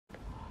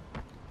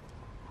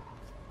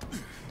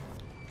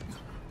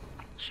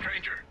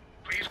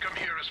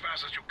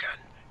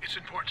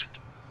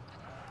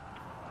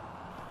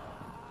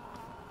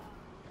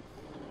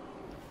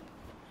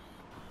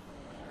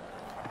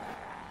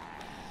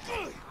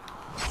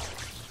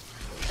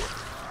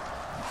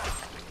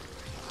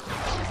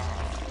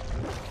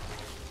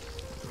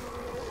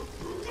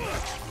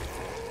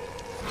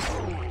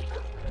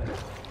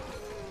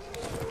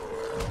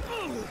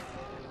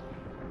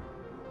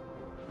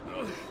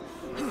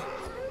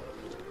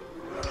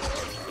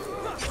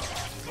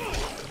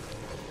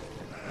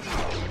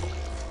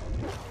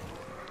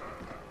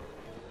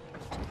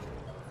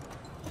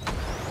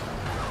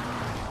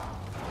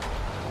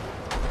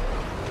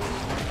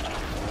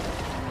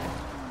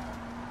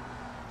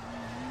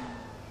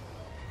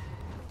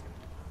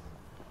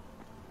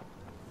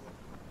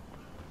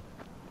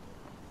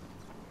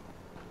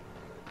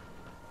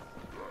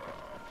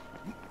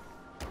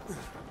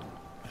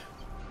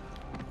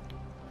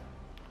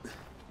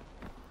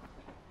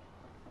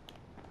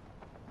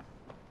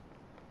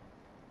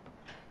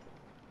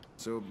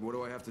So what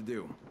do I have to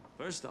do?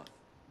 First off,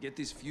 get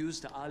this fuse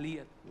to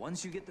Ali.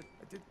 Once you get the...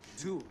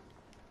 Two,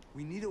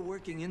 we need a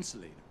working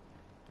insulator.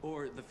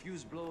 Or the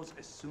fuse blows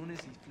as soon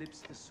as he flips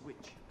the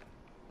switch.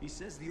 He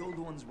says the old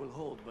ones will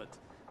hold, but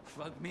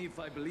fuck me if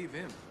I believe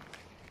him.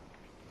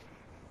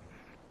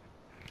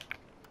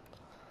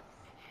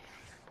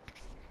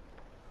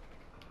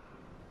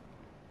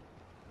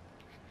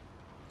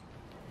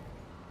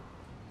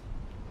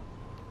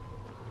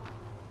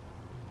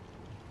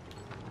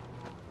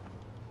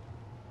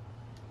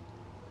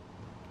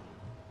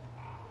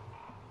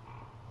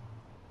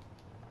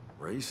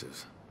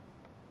 Races.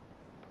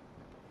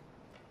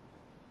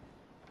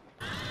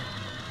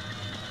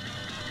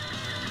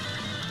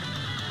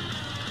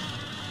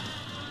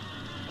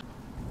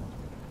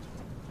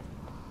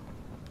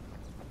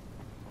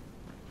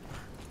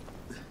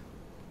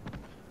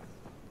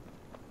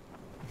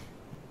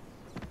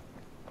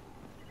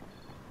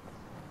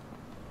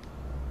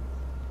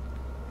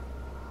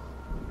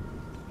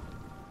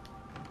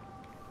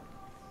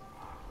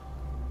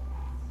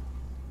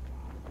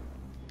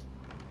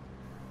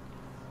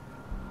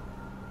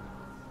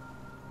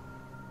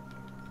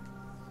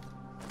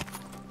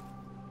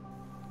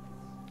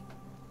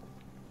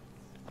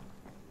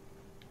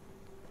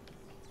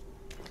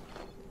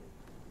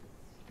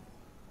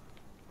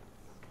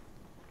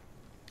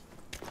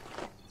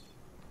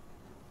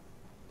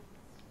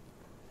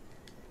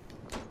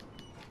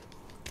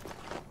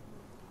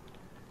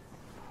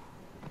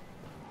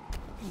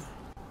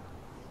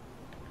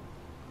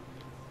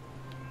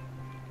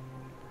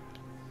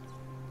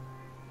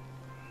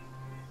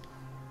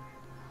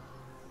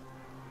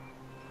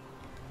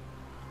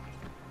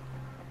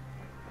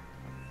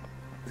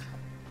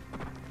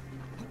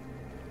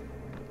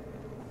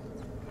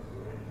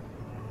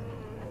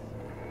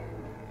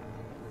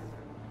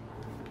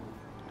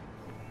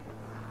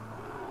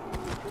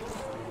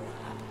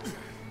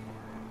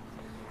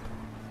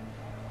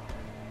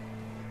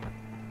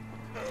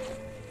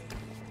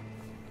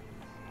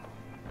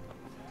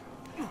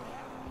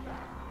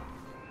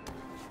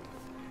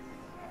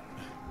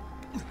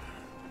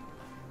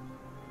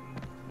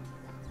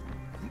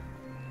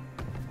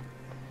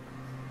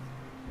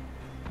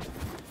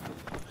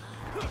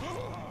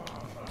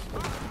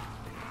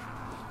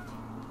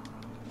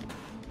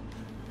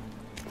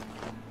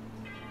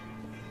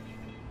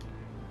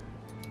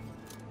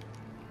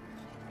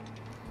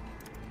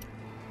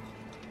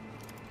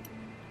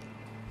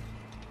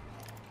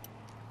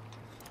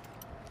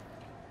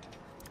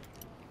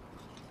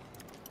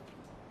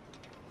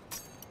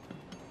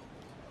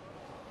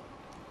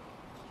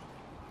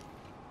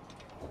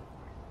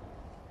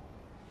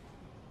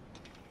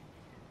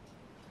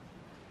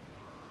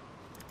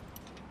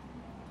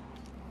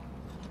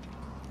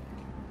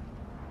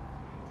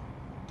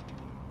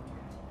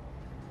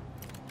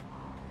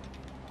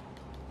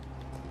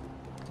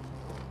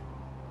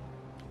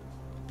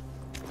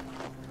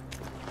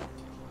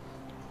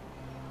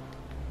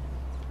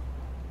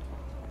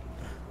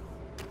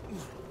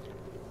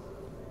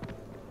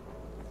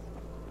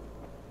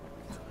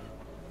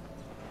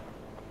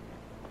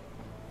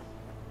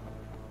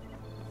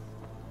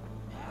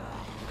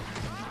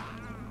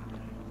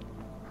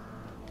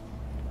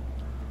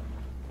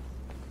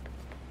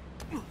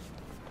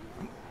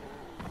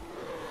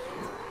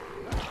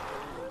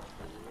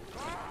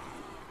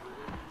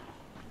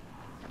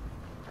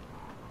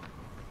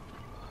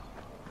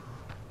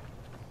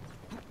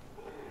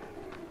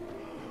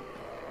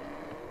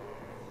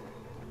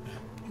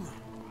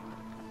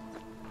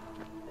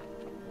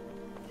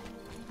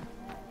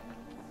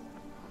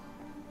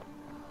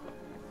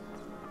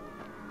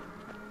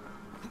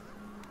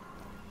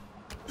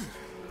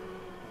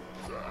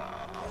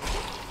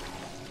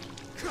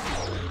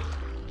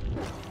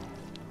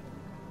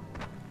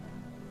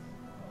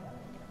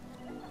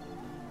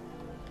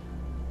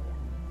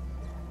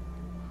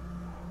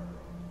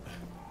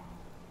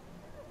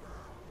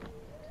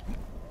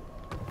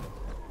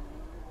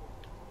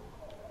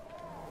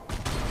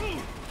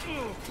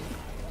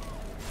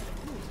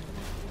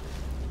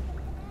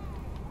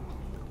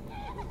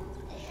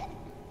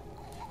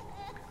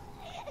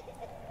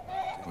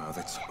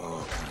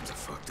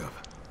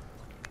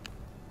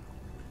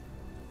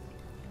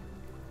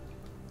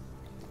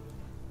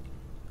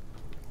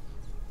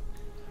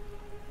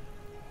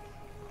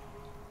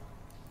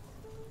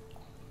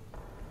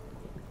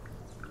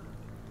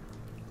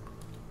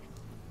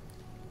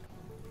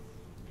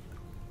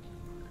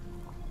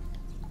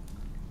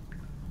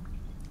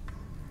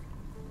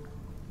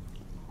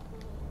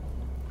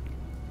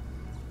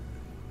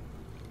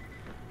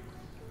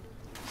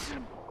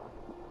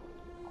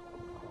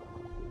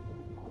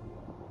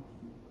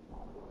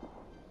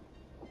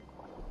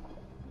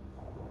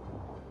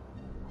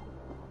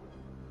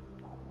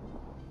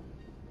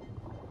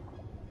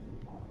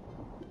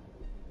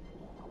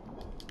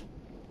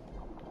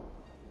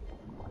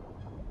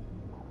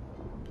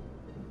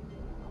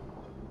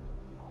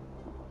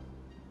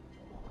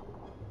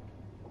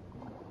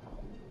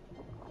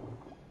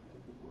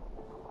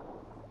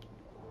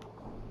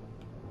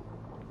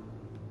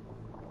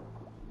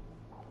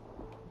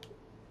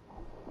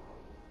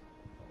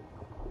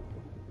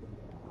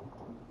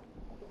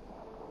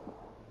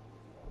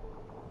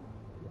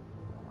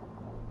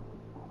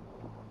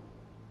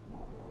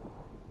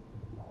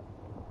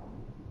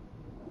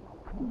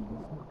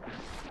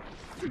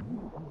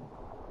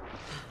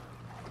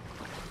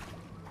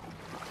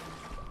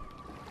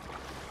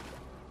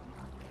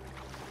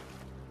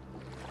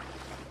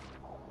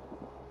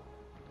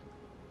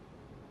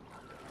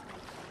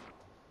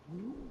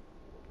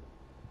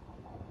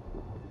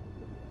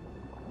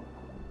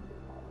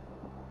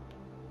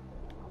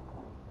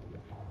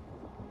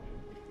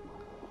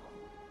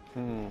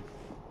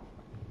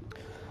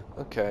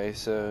 Okay,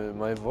 so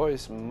my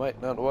voice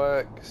might not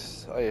work.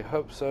 I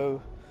hope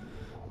so.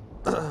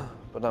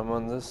 But I'm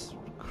on this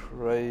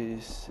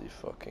crazy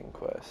fucking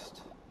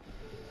quest.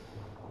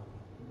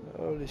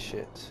 Holy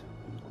shit.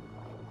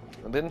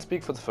 I didn't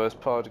speak for the first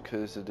part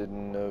because I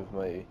didn't know if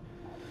my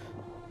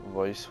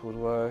voice would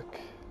work.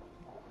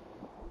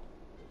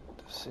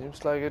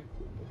 Seems like it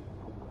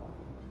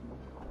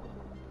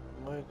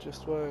might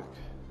just work.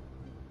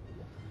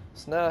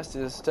 It's nasty,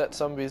 there's dead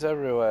zombies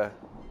everywhere.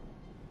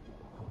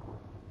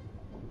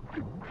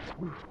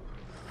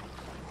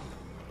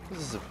 This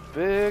is a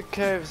big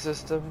cave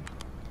system.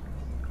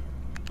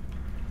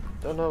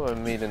 Don't know if I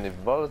meet any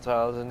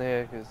volatiles in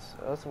here, because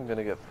else I'm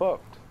gonna get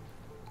fucked.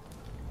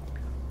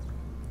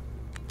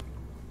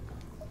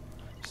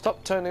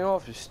 Stop turning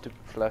off, you stupid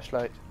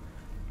flashlight.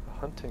 A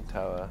hunting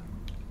tower.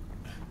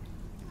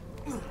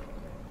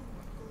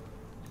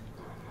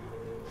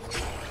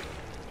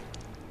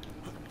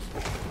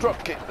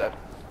 Drop kick that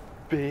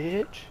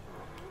bitch.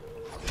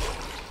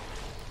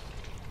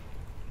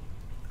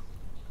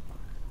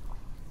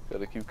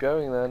 Gotta keep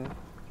going then.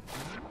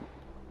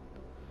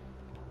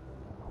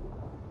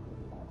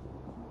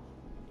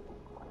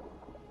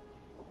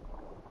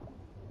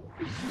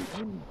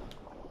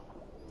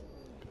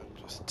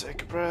 Just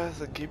take a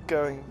breath and keep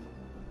going.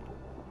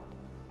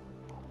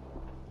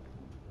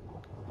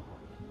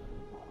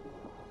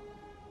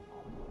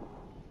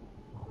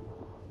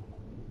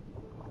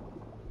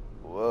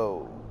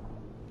 Whoa.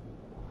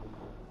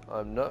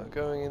 I'm not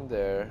going in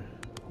there.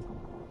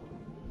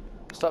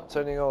 Stop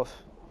turning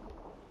off.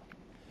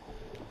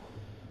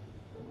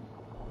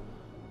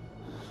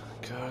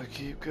 Gotta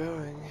keep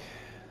going.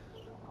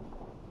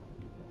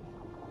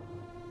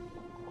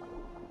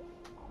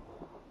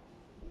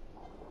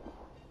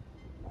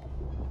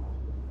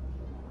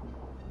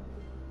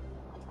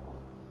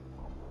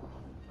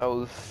 I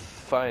will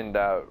find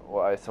out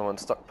why someone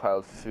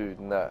stockpiled food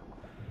and that.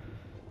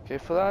 Okay,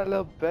 for that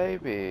little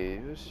baby,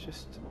 it was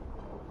just...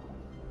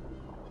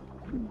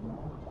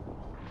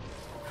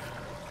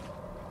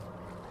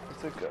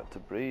 It's got to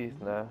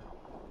breathe now.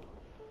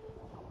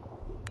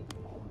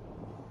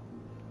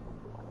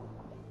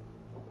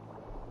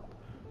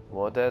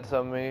 More dead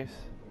zombies?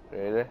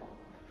 Really?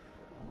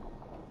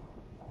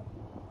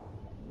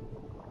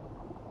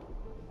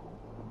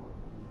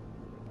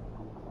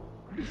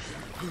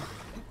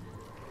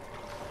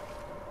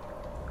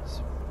 It's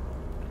a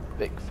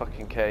big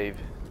fucking cave.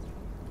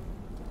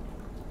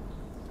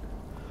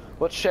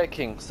 What's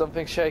shaking?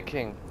 Something's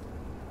shaking.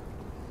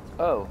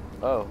 Oh,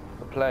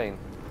 a plane.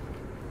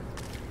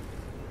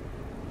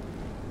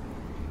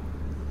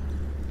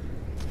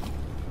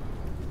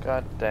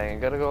 God dang, I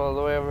gotta go all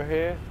the way over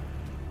here?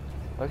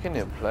 How can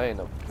you plane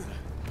up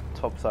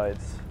top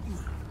sides?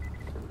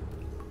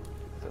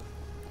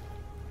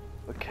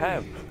 The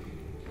camp.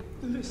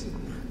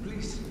 Listen,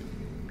 please.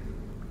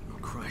 Oh,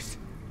 Christ.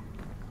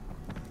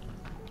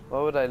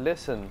 Why would I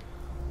listen?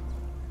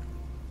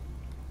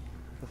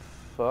 The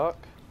fuck?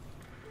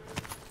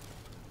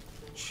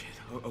 Shit.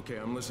 Okay,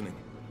 I'm listening.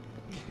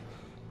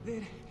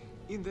 There,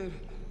 in there.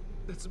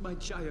 That's my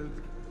child.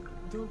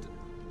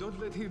 Don't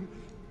let him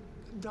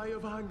die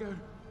of hunger.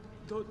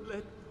 Don't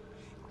let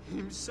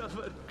him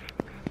suffer.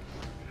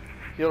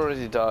 He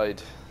already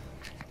died.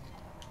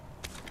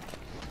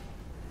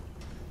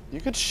 You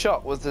could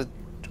shot with a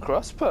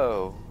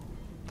crossbow.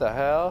 The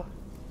hell?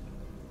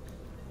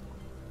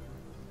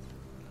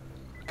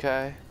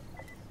 Okay,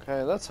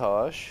 that's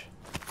harsh.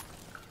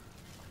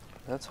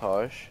 That's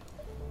harsh.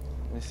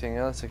 Anything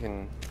else I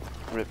can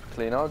rip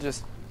clean? I'll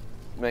just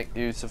make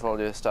use of all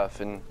your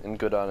stuff in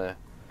good honor.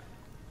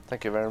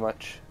 Thank you very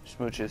much.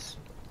 Smooches.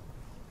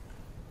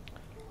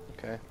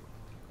 Okay.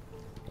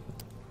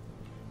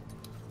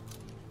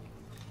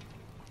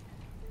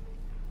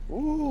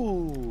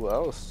 Ooh,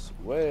 that was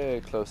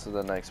way closer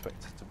than I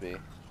expected to be.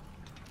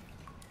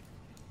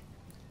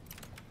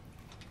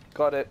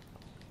 Got it.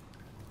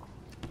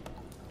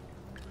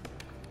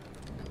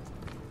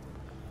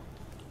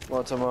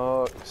 More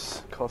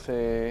tomahawks,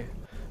 coffee.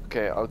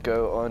 Okay, I'll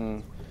go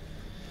on.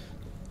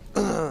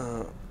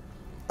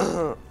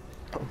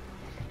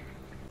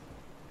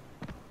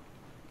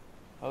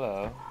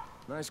 Hello.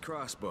 Nice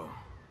crossbow. You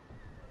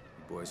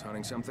boys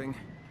hunting something?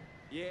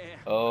 Yeah.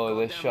 Oh,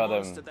 they shot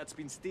him. Monster that's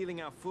been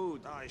stealing our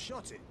food. I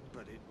shot it,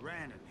 but it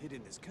ran and hid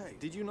in this cave.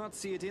 Did you not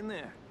see it in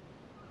there?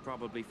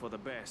 Probably for the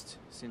best,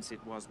 since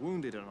it was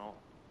wounded and all.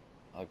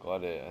 I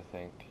got it, I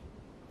think.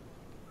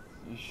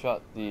 You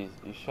shot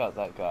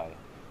that guy.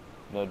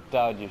 No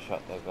doubt you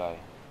shot that guy.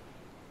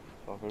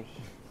 Fuckers.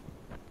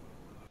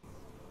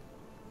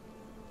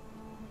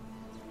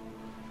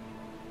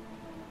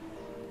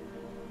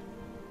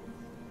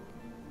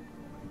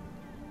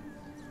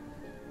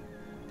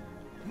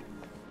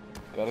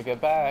 Gotta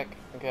get back,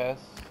 I guess.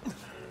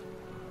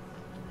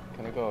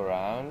 Can I go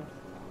around?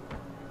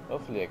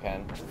 Hopefully I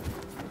can.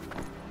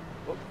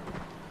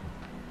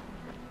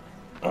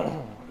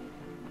 Oh,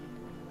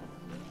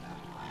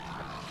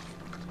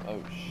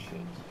 oh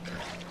shit.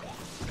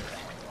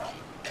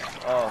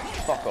 Oh,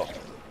 fuck off.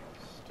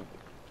 Stupid.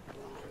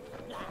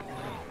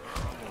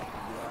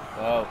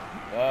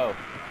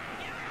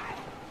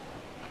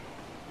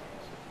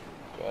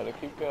 Gotta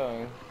keep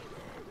going.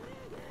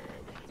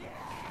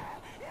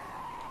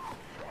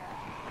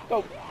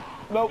 Nope.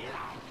 Nope.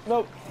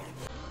 Nope.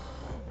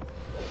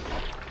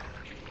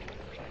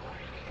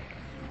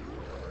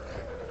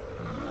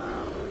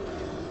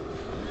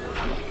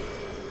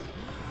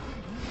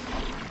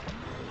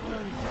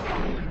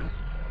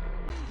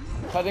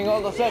 Cutting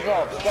all the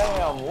setups.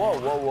 Damn. Whoa,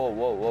 whoa, whoa,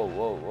 whoa, whoa,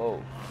 whoa,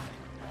 whoa.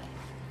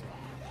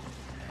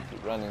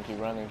 Keep running, keep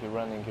running, keep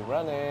running, keep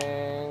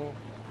running.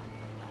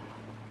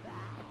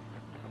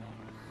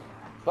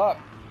 Fuck.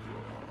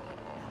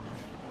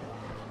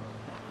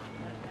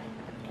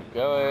 Keep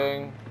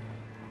going.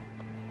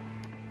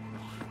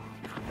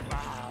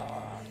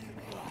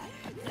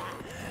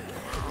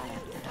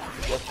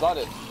 Just got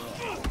it.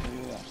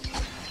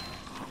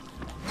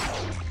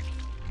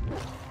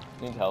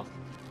 Need health.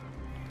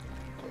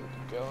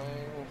 Keep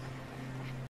going.